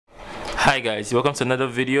Hi guys, welcome to another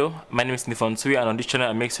video. My name is Ndifon Ntui, and on this channel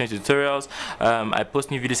I make some tutorials. I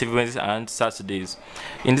post new videos every Wednesdays and Saturdays.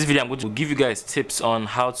 In this video I'm going to give you guys tips on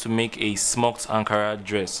how to make a smoked Ankara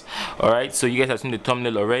dress. Alright, so you guys have seen the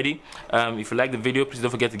thumbnail already. If you like the video, please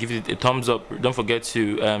don't forget to give it a thumbs up. Don't forget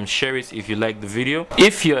to share it if you like the video.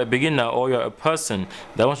 If you're a beginner or you're a person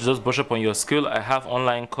that wants to just brush up on your skill, I have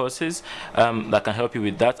online courses that can help you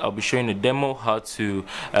with that. I'll be showing a demo how to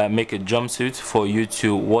make a jumpsuit for you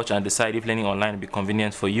to watch and decide if learning online will be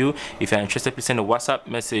convenient for you. If you're interested, please send a WhatsApp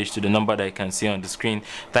message to the number that you can see on the screen.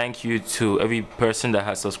 Thank you to every person that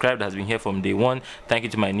has subscribed, that has been here from day one. Thank you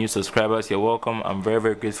to my new subscribers. You're welcome. I'm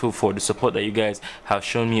very grateful for the support that you guys have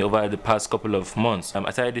shown me over the past couple of months.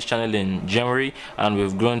 I started this channel in January and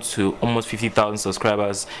we've grown to almost 50,000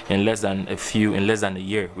 subscribers in less than a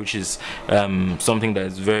year, which is something that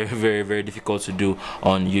is very difficult to do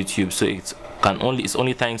on YouTube. So it's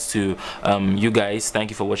only thanks to you guys. Thank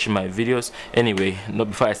you for watching my videos. Anyway, not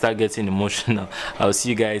before I start getting emotional, I'll see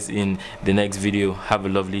you guys in the next video. Have a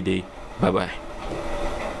lovely day. Bye bye.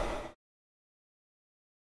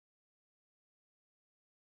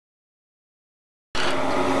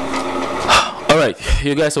 Alright,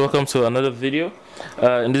 you guys are welcome to another video.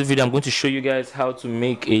 In this video I'm going to show you guys how to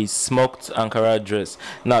make a smoked Ankara dress.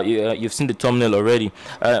 Now you've seen the thumbnail already.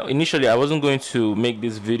 Initially I wasn't going to make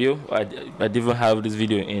this video. I didn't have this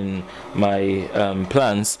video in my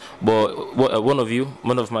plans, but one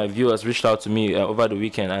of my viewers reached out to me over the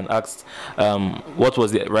weekend and asked what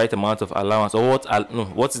was the right amount of allowance, or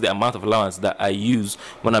what is the amount of allowance that I use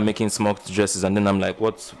when I'm making smoked dresses. And then I'm like,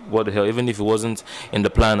 what the hell, even if it wasn't in the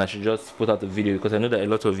plan, I should just put out the video, because I know that a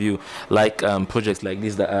lot of you like projects like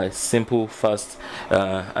this that are simple, fast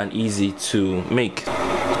and easy to make.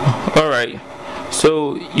 All right,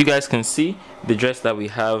 so you guys can see the dress that we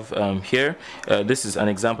have here. This is an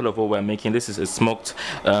example of what we're making. This is a smoked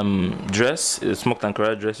dress, a smoked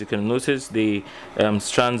Ankara dress. You can notice the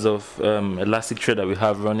strands of elastic thread that we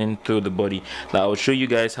have running through the body. Now I'll show you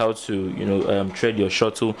guys how to thread your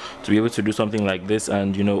shuttle to be able to do something like this,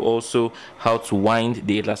 and also how to wind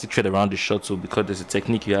the elastic thread around the shuttle, because there's a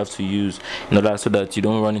technique you have to use in order so that you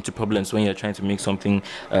don't run into problems when you're trying to make something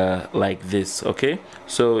like this. Okay,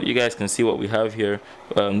 so you guys can see what we have here.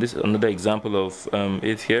 This is another example of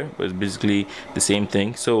it here, but it's basically the same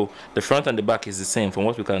thing. So the front and the back is the same from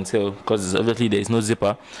what we can tell, because obviously there is no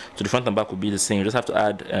zipper, so the front and back will be the same. You just have to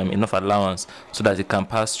add enough allowance so that it can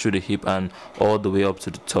pass through the hip and all the way up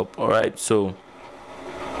to the top. All right, so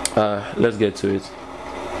let's get to it.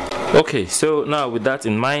 Okay, so now with that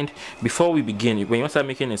in mind, before we begin, when you start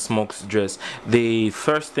making a smoked dress, the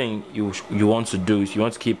first thing you want to do is you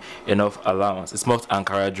want to keep enough allowance. A smoked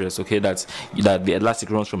Ankara dress, okay, that the elastic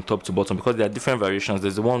runs from top to bottom, because there are different variations.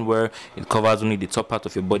 There's the one where it covers only the top part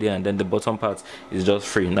of your body and then the bottom part is just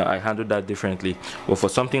free. Now I handle that differently, but for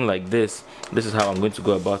something like this is how I'm going to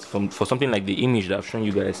go about for something like the image that I've shown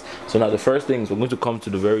you guys. So now the first thing is we're going to come to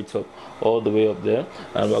the very top, all the way up there,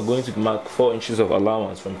 and we're going to mark 4 inches of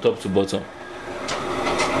allowance from top to bottom.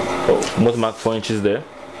 I'm going to mark 4 inches there,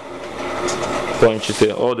 4 inches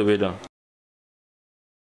there, all the way down.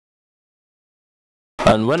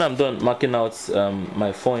 And when I'm done marking out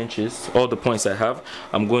my 4 inches, all the points I have,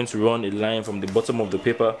 I'm going to run a line from the bottom of the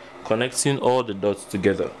paper connecting all the dots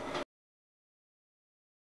together.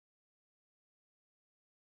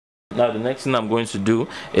 Now the next thing I'm going to do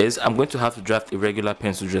is I'm going to have to draft a regular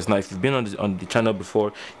pencil dress. Now if you've been on the channel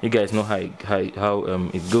before, you guys know how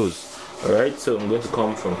it goes. All right, so I'm going to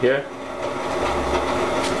come from here.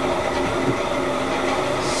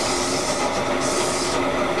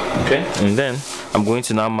 Okay, and then I'm going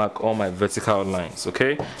to now mark all my vertical lines.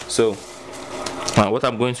 Okay, so what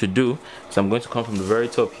I'm going to do is I'm going to come from the very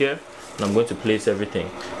top here and I'm going to place everything.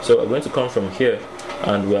 So I'm going to come from here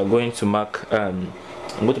and we are going to mark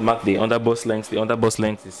I'm going to mark the underbust length. The underbust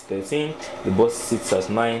length is 13, the bust sits as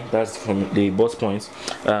 9, that's from the bust points.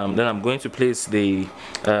 Then I'm going to place the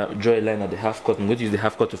draw a line at the half cut. I'm going to use the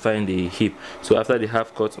half cut to find the hip. So after the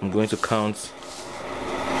half cut, I'm going to count,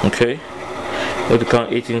 okay, I'm going to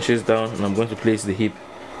count 8 inches down, and I'm going to place the hip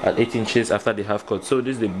at 8 inches after the half cut. So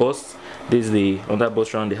this is the bust, this is the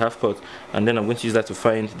underbust around the half cut, and then I'm going to use that to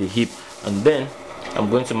find the hip, and then I'm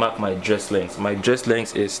going to mark my dress length. My dress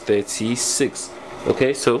length is 36.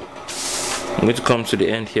 Okay, so I'm going to come to the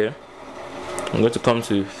end here. I'm going to come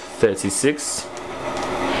to 36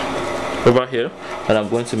 over here, and I'm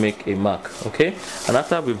going to make a mark. Okay, and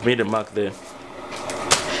after we've made a mark there,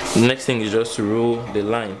 the next thing is just to roll the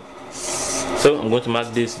line. So I'm going to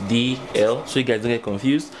mark this DL so you guys don't get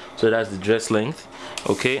confused. So that's the dress length.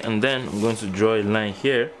 Okay, and then I'm going to draw a line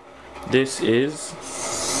here. This is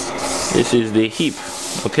the hip.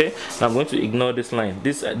 Okay, now I'm going to ignore this line.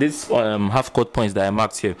 This half cut points that I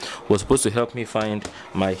marked here was supposed to help me find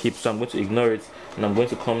my hip, so I'm going to ignore it, and I'm going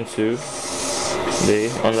to come to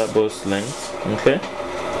the under bust length. Okay,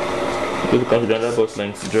 I'm going to come to the under bust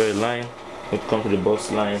length, draw a line. I'm going to come to the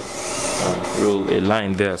bust line and roll a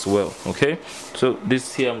line there as well. Okay, so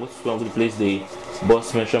this here I'm going to place the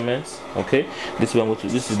bust measurements. Okay, this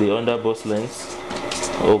is the under bust length.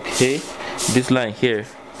 Okay, this line here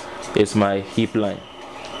is my hip line.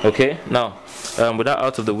 Okay, now with that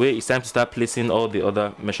out of the way, it's time to start placing all the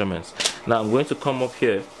other measurements. Now I'm going to come up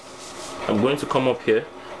here,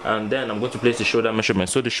 and then I'm going to place the shoulder measurement.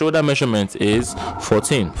 So the shoulder measurement is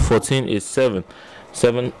 14 is 7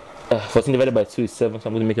 14 divided by 2 is 7, so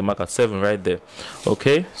I'm going to make a mark at 7 right there.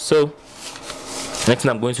 Okay, so next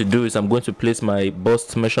thing I'm going to do is I'm going to place my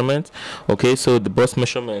bust measurement. Okay, so the bust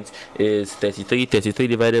measurement is 33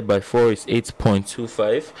 divided by 4 is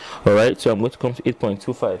 8.25. all right, so I'm going to come to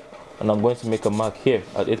 8.25, and I'm going to make a mark here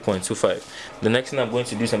at 8.25. The next thing I'm going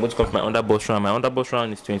to do is I'm going to come to my under bust round. My under bust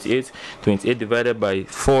round is 28 divided by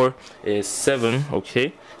 4 is 7.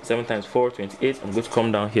 Okay, 7 times 4, 28. I'm going to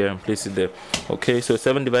come down here and place it there. Okay, so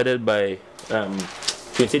 7 divided by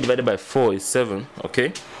 28 divided by 4 is 7.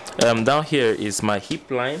 Okay, down here is my hip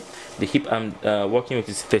line. The hip I'm working with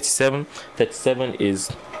is 37 is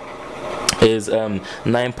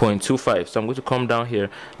 9.25. so I'm going to come down here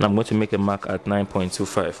and I'm going to make a mark at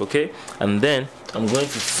 9.25. okay, and then I'm going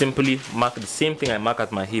to simply mark the same thing I mark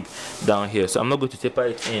at my hip down here. So I'm not going to taper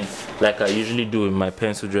it in like I usually do in my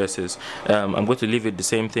pencil dresses. I'm going to leave it the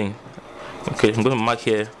same thing. Okay, I'm going to mark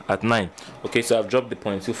here at 9. Okay, so I've dropped the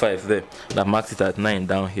 0.25 there, and I've marked it at 9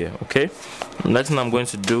 down here. Okay, next thing I'm going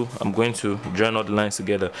to do, I'm going to join all the lines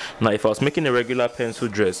together. Now if I was making a regular pencil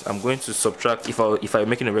dress, I'm going to subtract, if I'm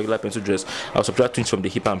making a regular pencil dress, I'll subtract 2 inches from the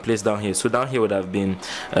hip and place down here. So down here would have been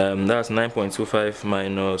that's 9.25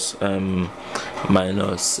 minus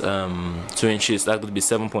 2 inches, that would be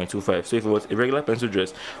 7.25. so if it was a regular pencil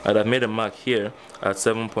dress, I'd have made a mark here at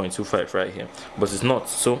 7.25 right here, but it's not,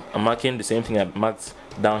 so I'm marking the same thing I marked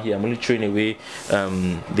down here. I'm only throwing away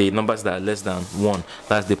the numbers that are less than 1,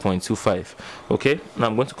 that's the 0.25. okay, now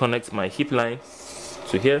I'm going to connect my hip line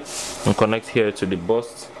to here and connect here to the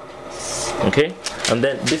bust. Okay, and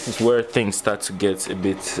then this is where things start to get a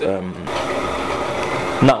bit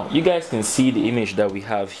now you guys can see the image that we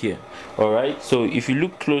have here. All right, so if you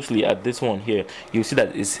look closely at this one here, you'll see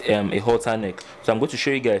that it's a halter neck. So I'm going to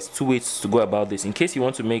show you guys 2 ways to go about this. In case you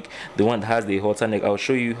want to make the one that has the halter neck, I'll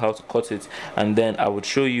show you how to cut it, and then I would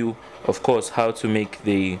show you, of course, how to make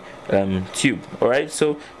the tube. All right,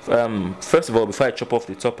 so first of all, before I chop off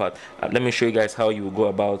the top part, let me show you guys how you will go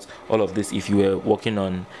about all of this if you were working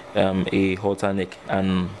on a halter neck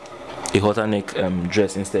and a halter neck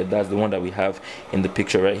dress instead. That's the one that we have in the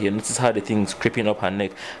picture right here. Notice how the thing's creeping up her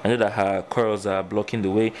neck. I know that her curls are blocking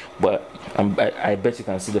the way, but I bet you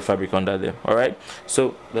can see the fabric under there. All right,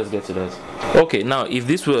 so let's get to that. Okay, now if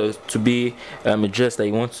this were to be a dress that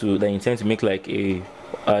you intend to make like a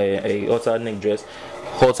halter neck dress,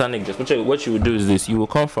 what you would do is this: you will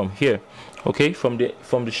come from here, okay, from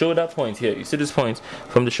the shoulder point here. You see this point?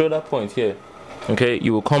 From the shoulder point here, okay,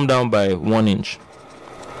 you will come down by 1 inch.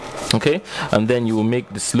 Okay, and then you will make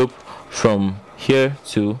the slope from here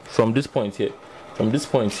to this point here,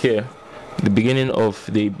 the beginning of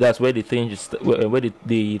that's where the 3 inches, where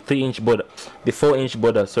the 3 inch border, the 4 inch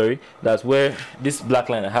border, sorry, that's where this black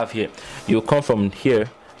line I have here. You'll come from here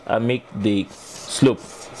and make the slope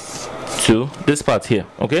to this part here.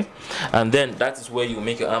 Okay, and then that is where you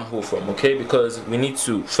make your armhole from. Okay, because we need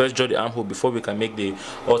to first draw the armhole before we can make the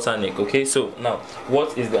halter neck. Okay, so now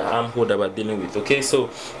what is the armhole that we're dealing with? Okay, so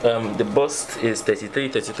the bust is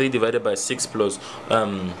 33 divided by 6 plus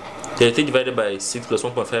 33 divided by 6 plus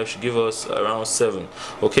 1.5 should give us around 7.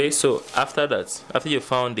 Okay, so after that, after you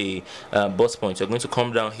found the bust point, you're going to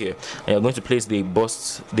come down here and you're going to place the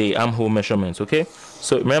armhole measurements. Okay,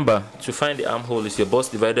 so remember, to find the armhole is your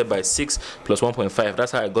bust divided by 6 plus 1.5.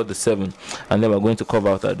 That's how I got the 7, and then we're going to curve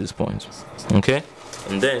out at this point. Okay,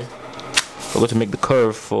 and then we're going to make the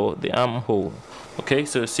curve for the armhole. Okay,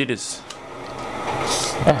 so see this.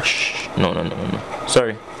 No,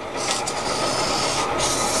 sorry.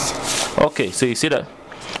 Okay, so you see that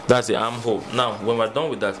that's the armhole. Now when we're done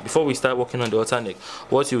with that, before we start working on the halter neck,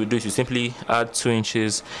 what you will do is you simply add 2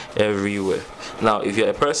 inches everywhere. Now if you're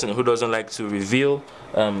a person who doesn't like to reveal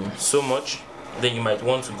so much, then you might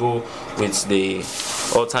want to go with the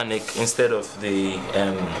halter neck instead of the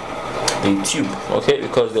tube. Okay,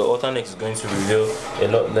 because the halter neck is going to reveal a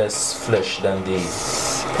lot less flesh than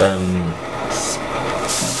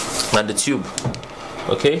the tube.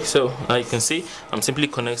 Okay, so now you can see I'm simply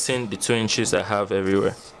connecting the 2 inches I have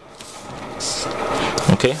everywhere.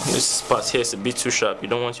 Okay, this part here is a bit too sharp. You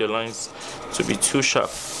don't want your lines to be too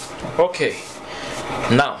sharp. Okay,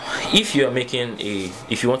 now if you are making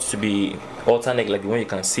if you want it to be alternate like the one you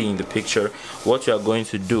can see in the picture, what you are going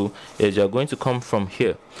to do is you are going to come from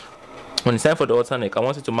here. When it's time for the alternate, I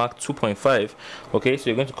want it to mark 2.5. okay, so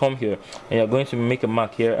you're going to come here and you're going to make a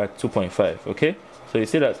mark here at 2.5. okay, so you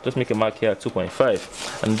see that, just make a mark here at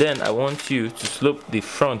 2.5, and then I want you to slope the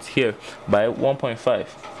front here by 1.5.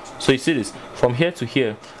 so you see this, from here to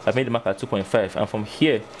here I've made the mark at 2.5, and from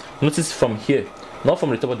here, notice from here, not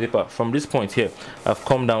from the top of the paper, from this point here I've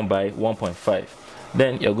come down by 1.5.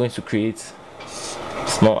 then you're going to create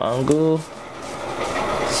small angle.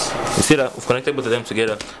 You see that we've connected both of them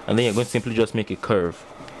together, and then you're going to simply just make a curve.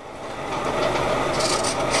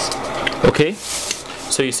 Okay,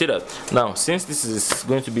 so you see that now, since this is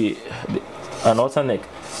going to be an outer neck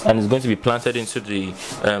and it's going to be planted into the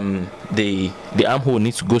armhole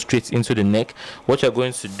needs to go straight into the neck, what you're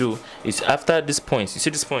going to do is, after this point, you see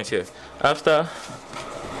this point here, after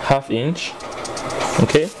 ½ inch,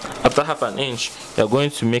 okay, after ½ an inch you're going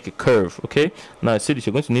to make a curve. Okay, now see this,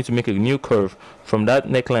 you're going to need to make a new curve from that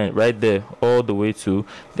neckline right there all the way to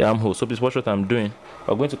the armhole. So please watch what I'm doing.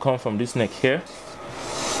 We're going to come from this neck here,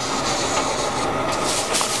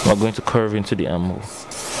 we're going to curve into the armhole.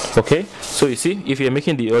 Okay, so you see, if you're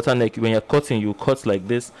making the outer neck, when you're cutting, you cut like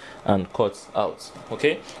this and cut out.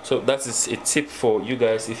 Okay, so that is a tip for you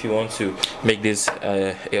guys if you want to make this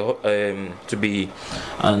to be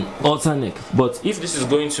an outer neck. But if this is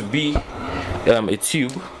going to be a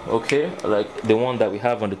tube, okay, like the one that we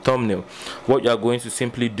have on the thumbnail, what you're going to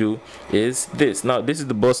simply do is this. Now this is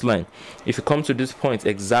the bust line. If you come to this point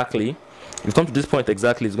exactly, it's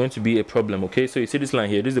going to be a problem. Okay, so you see this line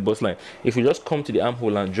here, this is the bust line. If you just come to the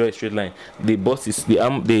armhole and draw a straight line, the bust is the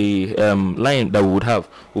line that we would have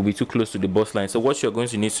will be too close to the bust line. So what you're going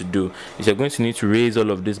to need to do is you're going to need to raise all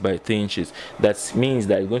of this by 3 inches. That means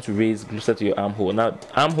that you're going to raise closer to your armhole. Now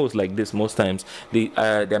armholes like this, most times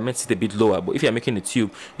they're meant to sit a bit lower, but if you're making a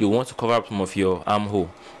tube, you want to cover up some of your armhole.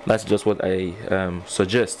 That's just what I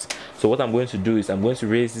suggest. So what I'm going to do is I'm going to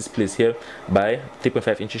raise this place here by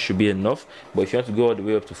 3.5 inches should be enough. But if you want to go all the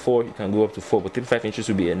way up to 4, you can go up to 4, but 3.5 inches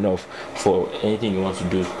will be enough for anything you want to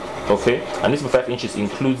do. Okay, and this 5 inches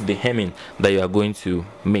includes the hemming that you are going to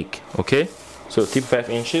make. Okay, so 3.5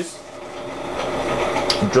 inches,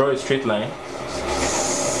 draw a straight line.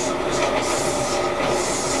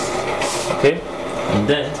 Okay, and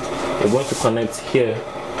then we're going to connect here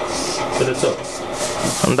to the top.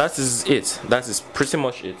 And that is it. That is pretty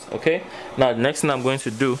much it. Okay, now the next thing I'm going to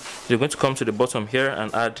do is you're going to come to the bottom here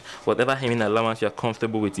and add whatever hemming allowance you're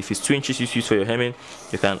comfortable with. If it's 2 inches you use for your hemming,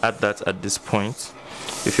 you can add that at this point.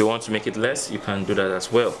 If you want to make it less, you can do that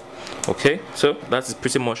as well. Okay, so that is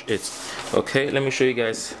pretty much it. Okay, let me show you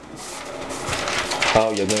guys how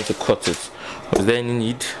you're going to cut it. Is there any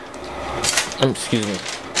need? Excuse me.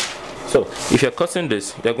 So if you're cutting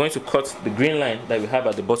this, you're going to cut the green line that we have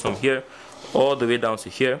at the bottom here all the way down to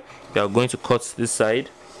here. You are going to cut this side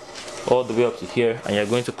all the way up to here, and you're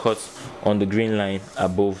going to cut on the green line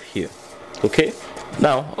above here. Okay,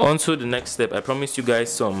 now on to the next step. I promised you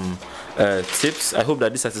guys some tips. I hope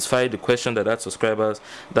that this satisfied the question that subscriber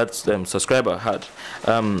had.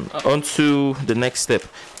 On to the next step,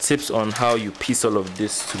 tips on how you piece all of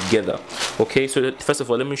this together. Okay, so first of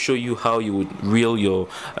all, let me show you how you would reel your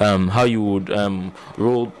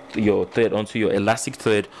roll your thread onto your elastic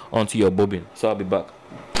thread onto your bobbin. So I'll be back.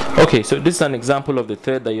 Okay, so this is an example of the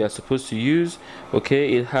thread that you are supposed to use.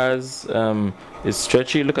 Okay, it has it's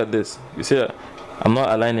stretchy. Look at this. You see that I'm not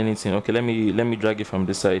aligning anything. Okay, let me drag it from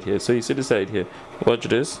this side here. So you see this side here, watch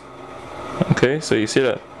this. Okay, so you see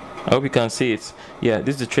that, I hope you can see it. Yeah,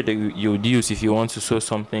 this is the thread that you would use if you want to sew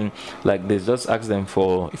something like this. Just ask them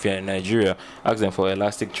for, if you're in Nigeria, ask them for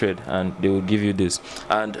elastic thread and they will give you this.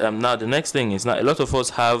 And now the next thing is, now a lot of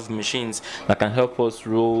us have machines that can help us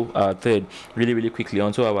roll our thread really quickly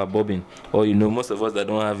onto our bobbin. Or most of us that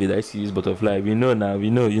don't have it, I used to use butterfly. We know now,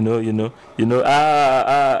 we know. Oh,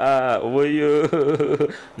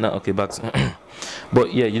 you. Now okay, back.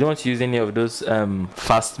 But yeah, you don't want to use any of those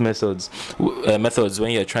fast methods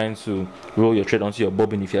when you're trying to roll your thread onto your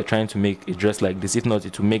bobbin. If you're trying to make a dress like this, if not,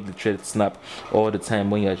 it will make the thread snap all the time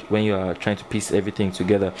when you are trying to piece everything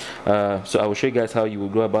together. So I will show you guys how you will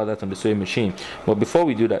go about that on the sewing machine. But before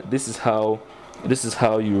we do that, this is how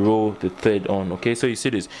you roll the thread on. Okay, so you see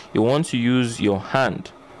this, you want to use your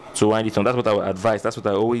hand to wind it on. That's what I would advise. That's what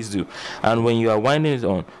I always do. And when you are winding it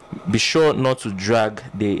on, be sure not to drag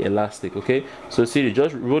the elastic. Okay, so see,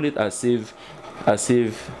 just roll it as if as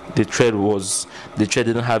if the thread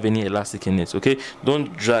didn't have any elastic in it. Okay,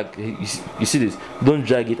 don't drag. You see this? Don't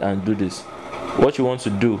drag it and do this. What you want to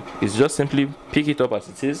do is just simply pick it up as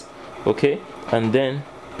it is, okay, and then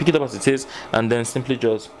pick it up as it is, and then simply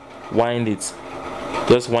just wind it.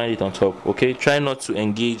 Just wind it on top. Okay, try not to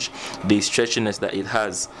engage the stretchiness that it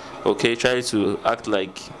has. Okay, try to act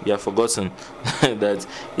like you have forgotten that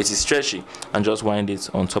it is stretchy, and just wind it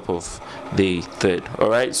on top of the thread. All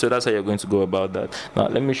right, so that's how you're going to go about that. Now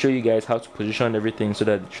let me show you guys how to position everything so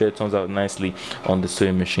that the thread turns out nicely on the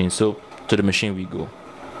sewing machine. So to the machine we go.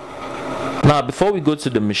 Now before we go to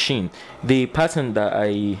the machine, the pattern that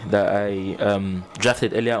I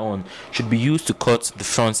drafted earlier on should be used to cut the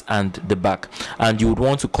front and the back, and you would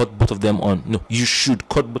want to cut both of them on, no, you should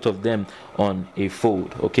cut both of them on a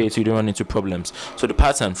fold, okay, so you don't run into problems. So the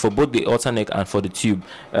pattern for both the outer neck and for the tube,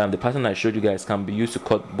 the pattern I showed you guys can be used to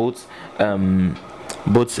cut both the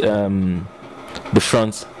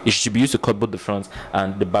front. It should be used to cut both the front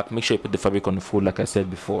and the back. Make sure you put the fabric on the fold like I said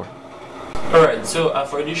before. Alright, so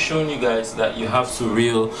I've already shown you guys that you have to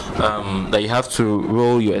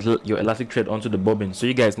roll your elastic thread onto the bobbin, so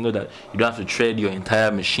you guys know that you don't have to thread your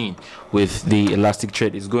entire machine with the elastic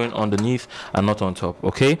thread. It's going underneath and not on top.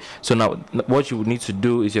 Okay, so now what you would need to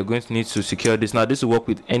do is you're going to need to secure this. Now this will work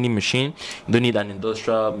with any machine. You don't need an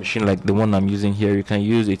industrial machine like the one I'm using here. You can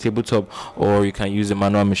use a tabletop or you can use a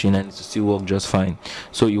manual machine and it will still work just fine.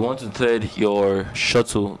 So you want to thread your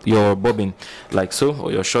shuttle, your bobbin like so,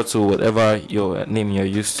 or your shuttle, whatever your name you're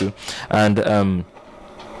used to, and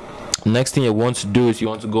next thing you want to do is you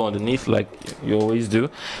want to go underneath like you always do.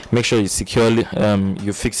 Make sure you securely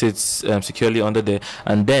you fix it securely under there,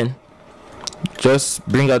 and then just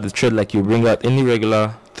bring out the thread like you bring out any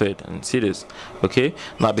regular thread, and see this. Okay,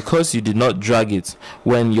 now because you did not drag it,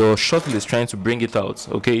 when your shuttle is trying to bring it out,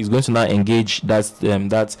 okay, it's going to now engage the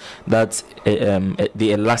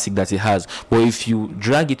elastic that it has. But if you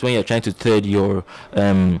drag it when you're trying to thread your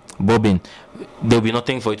bobbin, there'll be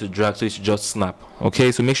nothing for it to drag, so it should just snap.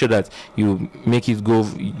 Okay, so make sure that you make it go,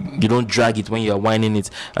 you don't drag it when you're winding it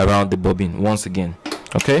around the bobbin once again.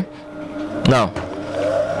 Okay, now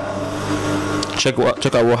check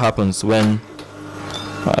out what happens when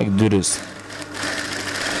I do this.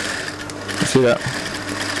 You see that?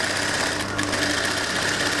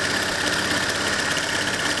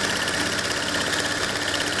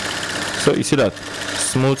 So you see that?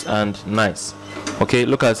 Smooth and nice. Okay,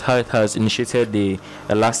 look at how it has initiated the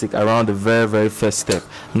elastic around the very first step.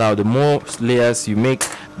 Now the more layers you make,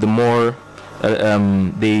 the more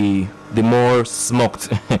the more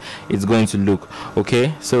smoked it's going to look.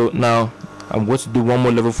 Okay, so now I'm going to do one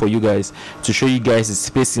more level for you guys to show you guys the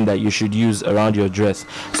spacing that you should use around your dress.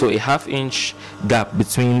 So a ½ gap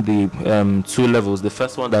between the two levels. The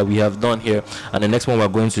first one that we have done here and the next one we're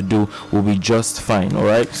going to do will be just fine. All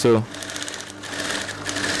right, so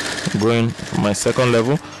going for my second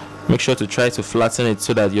level, make sure to try to flatten it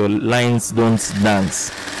so that your lines don't dance.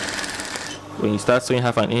 When you start sewing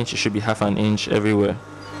 ½ inch, it should be ½ inch everywhere.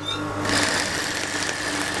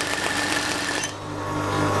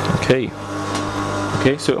 Okay,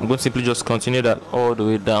 so I'm going to simply just continue that all the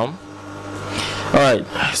way down. Alright,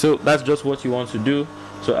 so that's just what you want to do.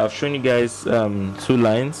 So I've shown you guys two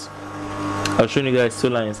lines. I'm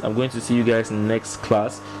going to see you guys in the next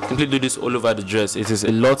class. Simply do this all over the dress. It is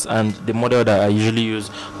a lot, and the model that I usually use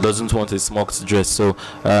doesn't want a smocked dress. So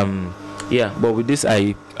yeah, but with this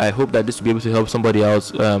I hope that this will be able to help somebody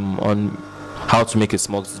else on how to make a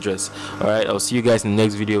smocked dress. Alright, I'll see you guys in the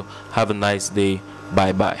next video. Have a nice day.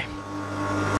 Bye bye.